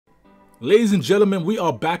Ladies and gentlemen, we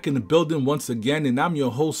are back in the building once again, and I'm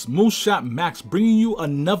your host, Moonshot Max, bringing you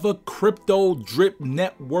another Crypto Drip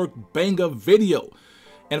Network banger video.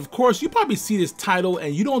 And of course, you probably see this title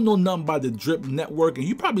and you don't know nothing about the Drip Network, and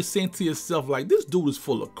you probably saying to yourself, like, this dude is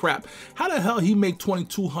full of crap. How the hell he make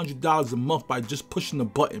 $2,200 a month by just pushing the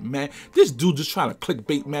button, man? This dude just trying to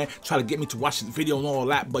clickbait, man, try to get me to watch this video and all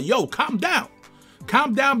that. But yo, calm down.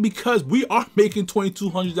 Calm down, because we are making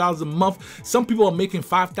 $2,200 a month. Some people are making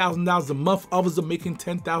 $5,000 a month. Others are making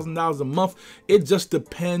 $10,000 a month. It just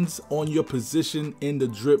depends on your position in the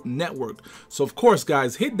Drip Network. So of course,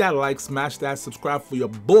 guys, hit that like, smash that, subscribe for your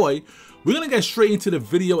boy. We're gonna get straight into the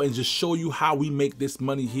video and just show you how we make this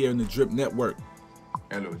money here in the Drip Network.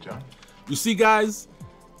 Hello, John. You see, guys,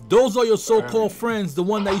 those are your so-called friends, the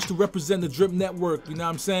one that used to represent the Drip Network. You know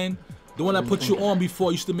what I'm saying? The one that put you on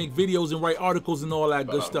before, used to make videos and write articles and all that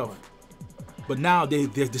good stuff. But now they're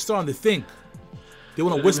starting to think. They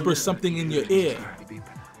want to whisper something in your ear.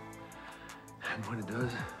 And when it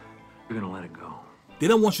does, you're gonna let it go. They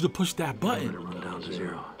don't want you to push that button. Let it run down to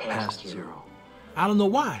zero, past zero. I don't know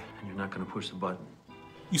why. And you're not gonna push the button.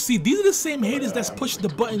 You see, these are the same haters that's pushing the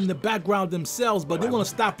button in the background themselves, but they want to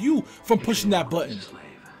stop you from pushing that button.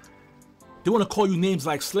 They want to call you names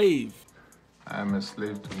like slave. I'm a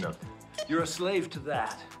slave to nothing. You're a slave to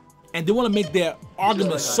that. And they want to make their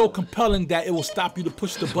arguments so compelling that it will stop you to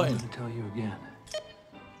push the button. I'm gonna tell you again.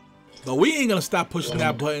 But we ain't gonna stop pushing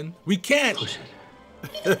that button. We can't. Push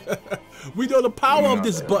it. We know the power of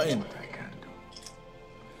this button.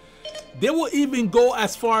 They will even go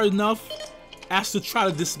as far enough as to try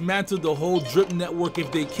to dismantle the whole Drip Network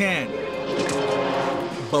if they can.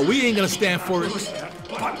 But we ain't gonna stand for it.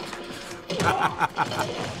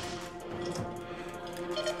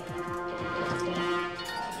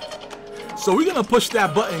 So we're gonna push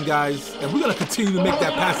that button, guys, and we're gonna continue to make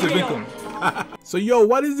that passive income. So yo,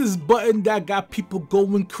 what is this button that got people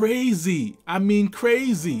going crazy? I mean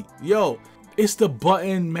crazy. Yo, it's the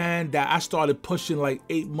button, man, that I started pushing like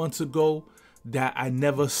 8 months ago that I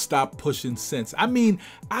never stopped pushing since. I mean,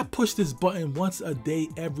 I push this button once a day,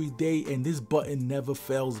 every day, and this button never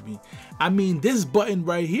fails me. I mean, this button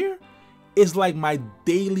right here is like my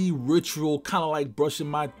daily ritual, kind of like brushing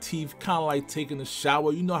my teeth, kind of like taking a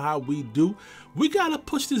shower. You know how we do. We gotta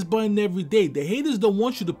push this button every day. The haters don't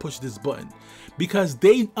want you to push this button because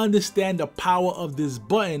they understand the power of this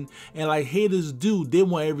button, and like haters do, they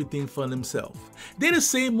want everything for themselves. They're the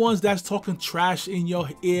same ones that's talking trash in your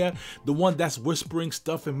ear, the one that's whispering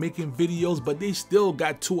stuff and making videos, but they still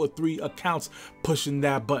got 2 or 3 accounts pushing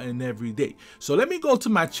that button every day. So let me go to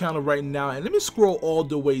my channel right now and let me scroll all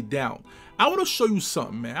the way down. I want to show you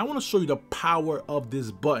something, man. I want to show you the power of this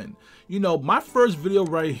button. You know, my first video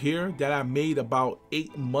right here that I made about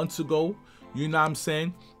 8 months ago, you know what I'm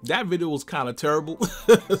saying? That video was kind of terrible.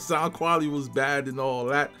 Sound quality was bad and all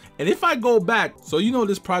that. And if I go back, so you know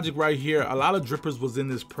this project right here, a lot of drippers was in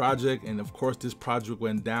this project, and of course this project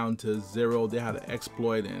went down to 0. They had to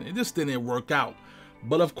exploit and it just didn't work out.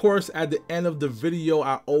 But of course, at the end of the video,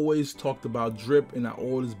 I always talked about Drip, and I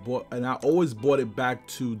always brought it back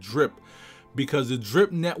to Drip, because the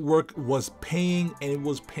Drip Network was paying, and it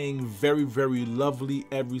was paying very, very lovely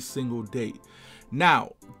every single day.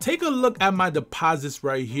 Now, take a look at my deposits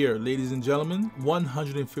right here, ladies and gentlemen.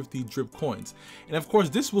 150 Drip coins. And of course,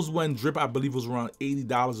 this was when Drip, I believe, was around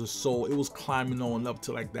 $80 or so. It was climbing on up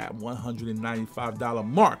to like that $195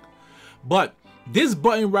 mark. But this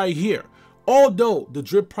button right here, although the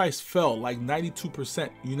Drip price fell like 92%,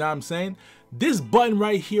 you know what I'm saying? This button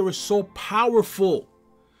right here is so powerful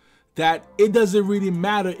that it doesn't really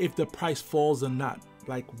matter if the price falls or not.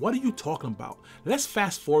 Like, what are you talking about? Let's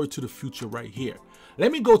fast forward to the future right here.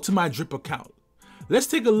 Let me go to my Drip account. Let's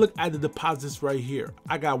take a look at the deposits right here.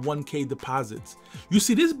 I got 1K deposits. You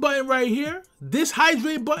see this button right here? This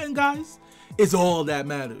hydrate button, guys, is all that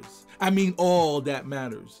matters. I mean, all that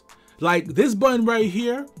matters. Like, this button right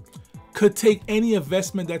here could take any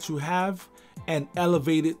investment that you have and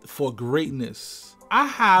elevate it for greatness. I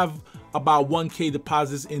have about 1K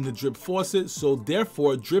deposits in the Drip faucet, so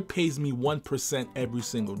therefore Drip pays me 1% every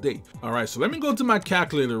single day. All right, so let me go to my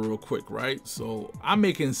calculator real quick, right? So I'm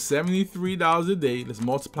making $73 a day. Let's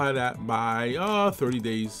multiply that by 30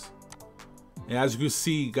 days. And as you can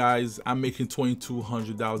see, guys, I'm making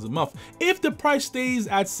 $2,200 a month if the price stays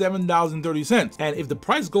at $7.30. And if the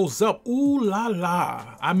price goes up, ooh la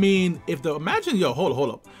la. I mean, if the, imagine, yo, hold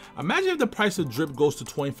up. Imagine if the price of drip goes to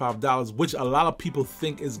 $25, which a lot of people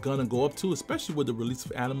think is gonna go up to, especially with the release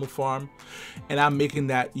of Animal Farm. And I'm making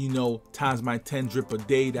that, you know, times my 10 drip a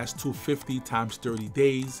day, that's $250 times 30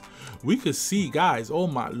 days. We could see, guys, oh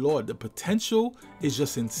my Lord, the potential is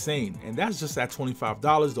just insane. And that's just at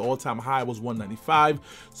 $25. The all-time high was $195.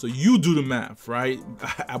 So you do the math, right?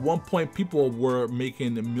 At one point, people were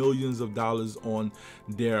making millions of dollars on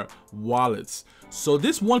their wallets. So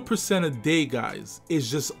this 1% a day, guys,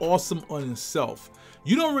 is just awesome on itself.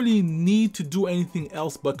 You don't really need to do anything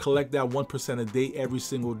else but collect that 1% a day every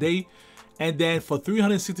single day. And then for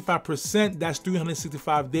 365%, that's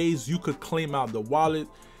 365 days, you could claim out the wallet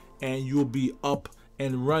and you'll be up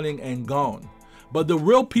and running and gone. But the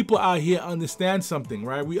real people out here understand something,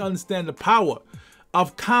 right? We understand the power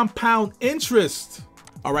of compound interest.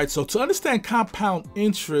 All right, so to understand compound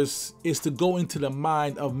interest is to go into the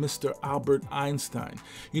mind of Mr. Albert Einstein.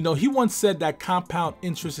 You know, he once said that compound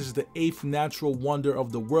interest is the 8th natural wonder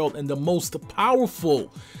of the world and the most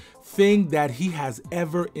powerful thing that he has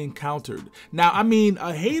ever encountered. Now, I mean,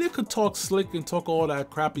 a hater could talk slick and talk all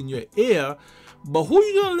that crap in your ear, but who are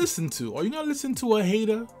you gonna listen to? Are you gonna listen to a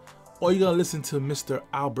hater? Or you're gonna listen to Mr.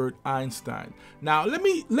 Albert Einstein? Now, let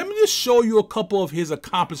me just show you a couple of his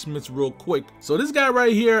accomplishments real quick. So this guy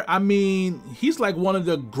right here, I mean, he's like one of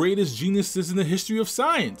the greatest geniuses in the history of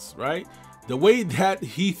science, right? The way that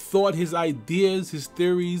he thought, his ideas, his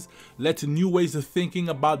theories led to new ways of thinking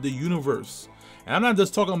about the universe. And I'm not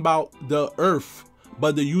just talking about the Earth,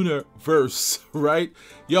 but the universe, right?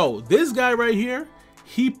 Yo, this guy right here,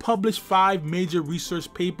 he published 5 major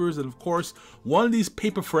research papers, and of course, one of these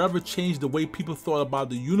papers forever changed the way people thought about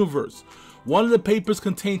the universe. One of the papers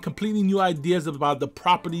contained completely new ideas about the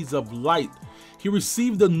properties of light. He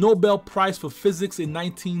received the Nobel Prize for Physics in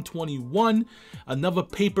 1921. Another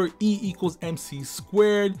paper, E = mc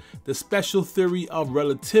squared, the special theory of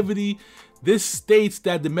relativity. This states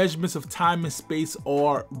that the measurements of time and space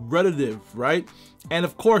are relative, right? And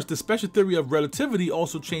of course, the special theory of relativity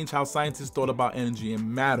also changed how scientists thought about energy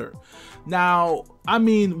and matter. Now, I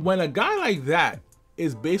mean, when a guy like that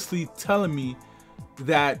is basically telling me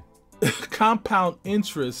that compound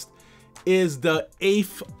interest is the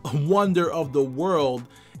 8th wonder of the world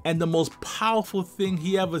and the most powerful thing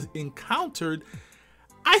he ever encountered,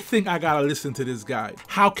 I think I gotta listen to this guy.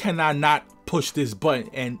 How can I not push this button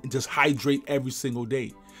and just hydrate every single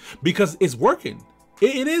day? Because it's working.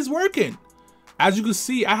 It is working. As you can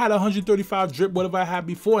see, I had 135 drip, whatever I had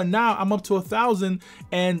before, and now I'm up to 1,000.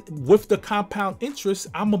 And with the compound interest,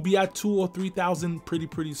 I'm gonna be at 2,000 or 3,000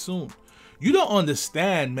 pretty soon. You don't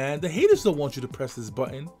understand, man. The haters don't want you to press this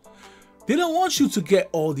button. They don't want you to get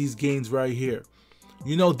all these gains right here.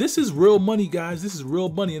 You know, this is real money, guys. This is real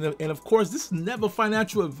money. And of course, this is never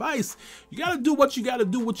financial advice. You got to do what you got to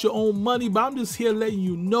do with your own money. But I'm just here letting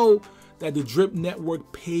you know that the Drip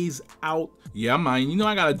Network pays out. Yeah, man, you know,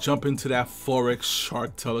 I got to jump into that Forex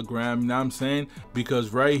Shark Telegram, you know what I'm saying? Because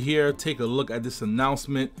right here, take a look at this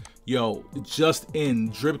announcement. Yo, just in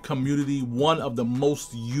Drip community, one of the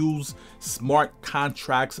most used smart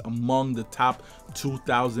contracts among the top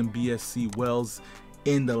 2,000 BSC wells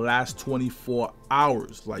in the last 24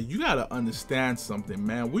 hours. Like, you gotta understand something,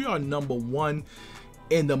 man. We are #1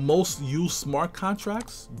 in the most used smart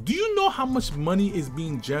contracts. Do you know how much money is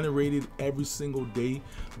being generated every single day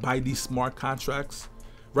by these smart contracts,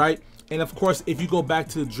 right? And of course, if you go back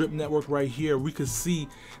to the Drip Network right here, we could see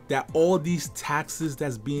that all these taxes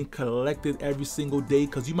that's being collected every single day,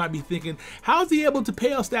 because you might be thinking, how is he able to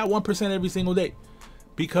pay us that 1% every single day?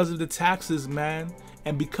 Because of the taxes, man.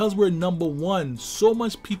 And because we're #1, so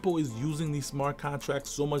much people is using these smart contracts,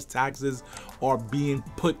 so much taxes are being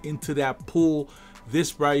put into that pool.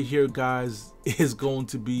 This right here, guys, is going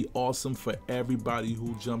to be awesome for everybody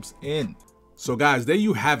who jumps in. So guys, there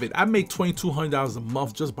you have it. I make $2,200 a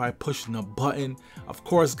month just by pushing a button. Of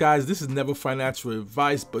course, guys, this is never financial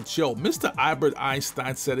advice, but yo, Mr. Albert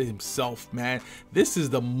Einstein said it himself, man. This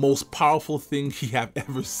is the most powerful thing he have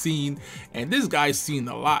ever seen. And this guy's seen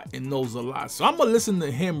a lot and knows a lot. So I'm gonna listen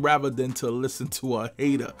to him rather than to listen to a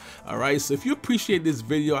hater. All right, so if you appreciate this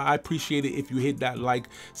video, I appreciate it if you hit that like,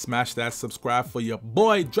 smash that subscribe for your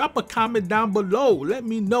boy. Drop a comment down below. Let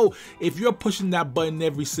me know if you're pushing that button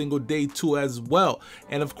every single day too as well.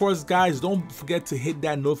 And of course, guys, don't forget to hit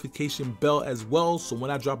that notification bell as well, so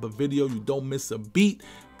when I drop a video, you don't miss a beat.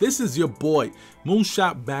 This is your boy,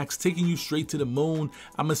 Moonshot Max, taking you straight to the moon.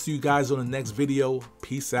 I'm gonna see you guys on the next video.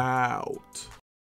 Peace out.